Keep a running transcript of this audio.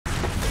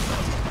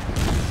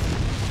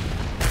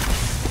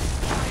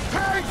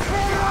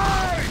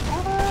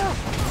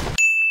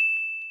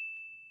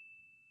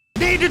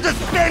need a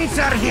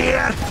dispenser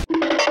here!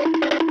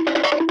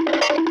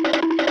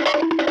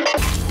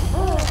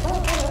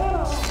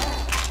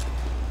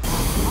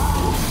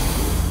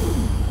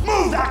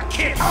 Move that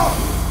kid out!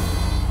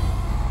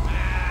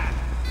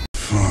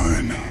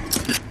 Fine.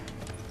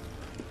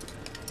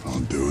 I'll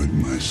do it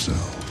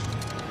myself.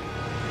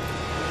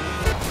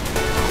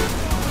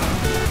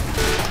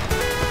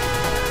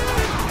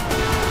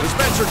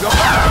 Dispenser go!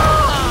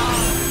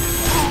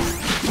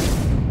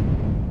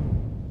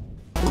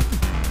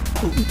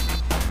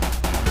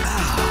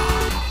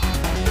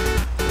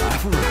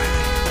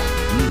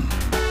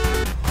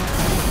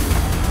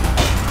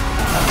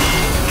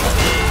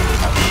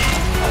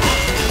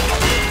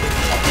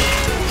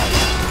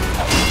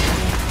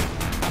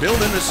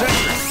 Building the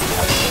sentry.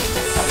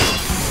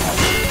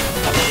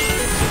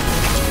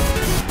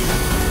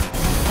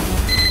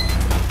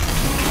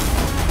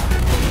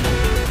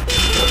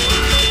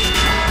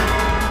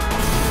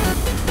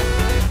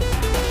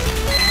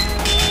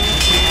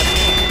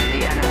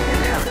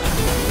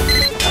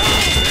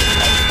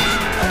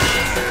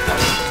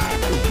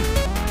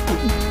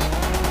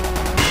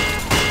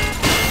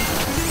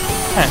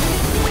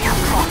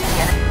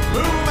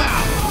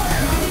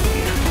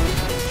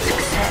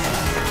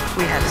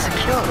 We have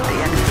secured the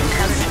enemy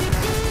intelligence.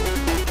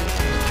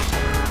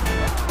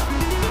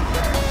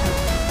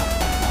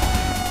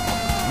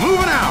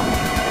 Moving out!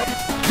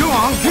 Go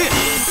on, get!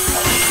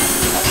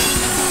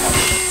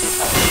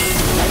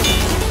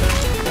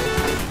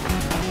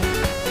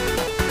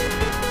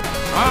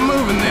 I'm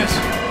moving this.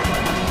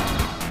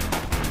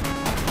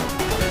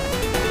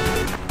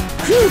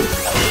 Whew.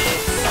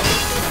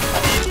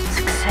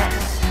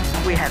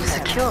 Success. We have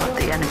secured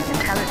the enemy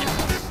intelligence.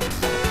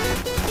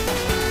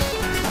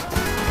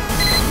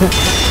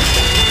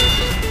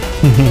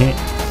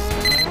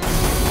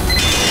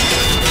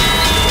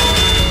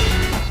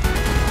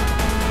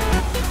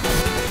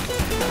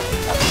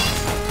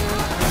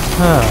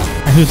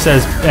 Who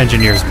says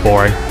engineer's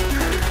boring?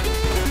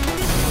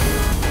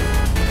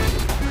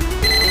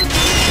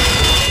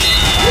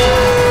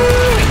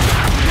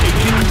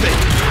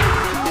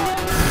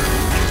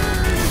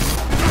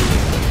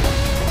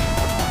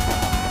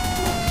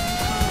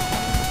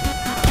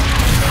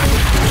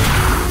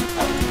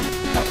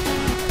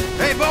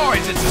 Hey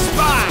boys, it's a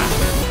spy!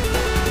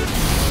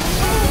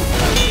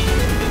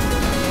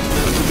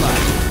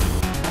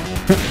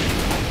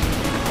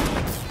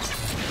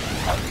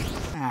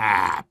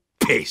 Ah,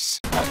 peace.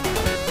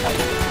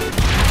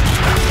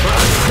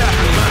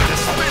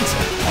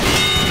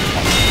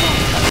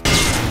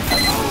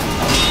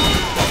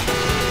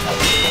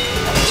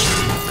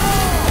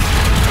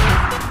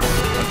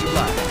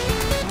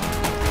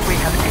 We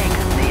have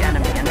taken the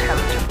enemy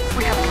intelligence.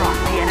 We have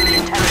dropped the enemy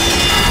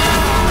intelligence.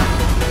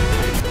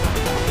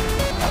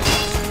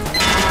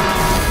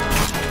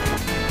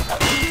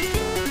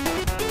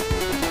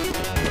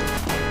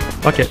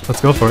 Fuck it,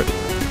 let's go for it.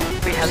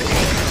 We have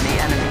taken the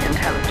enemy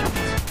intelligence.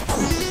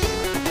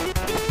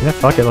 Yeah,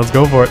 fuck it, let's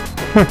go for it.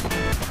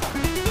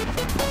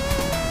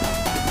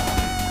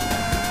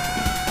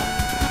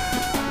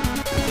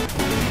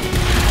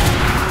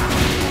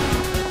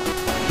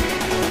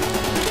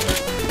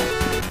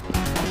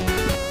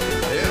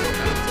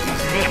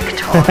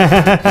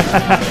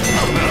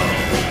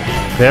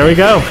 There we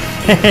go.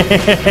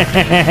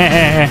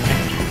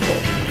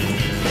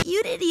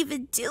 You didn't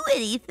even do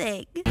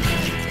anything.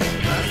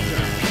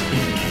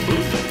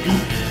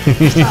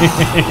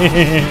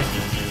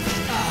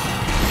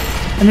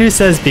 And who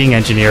says being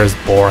engineer is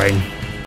boring?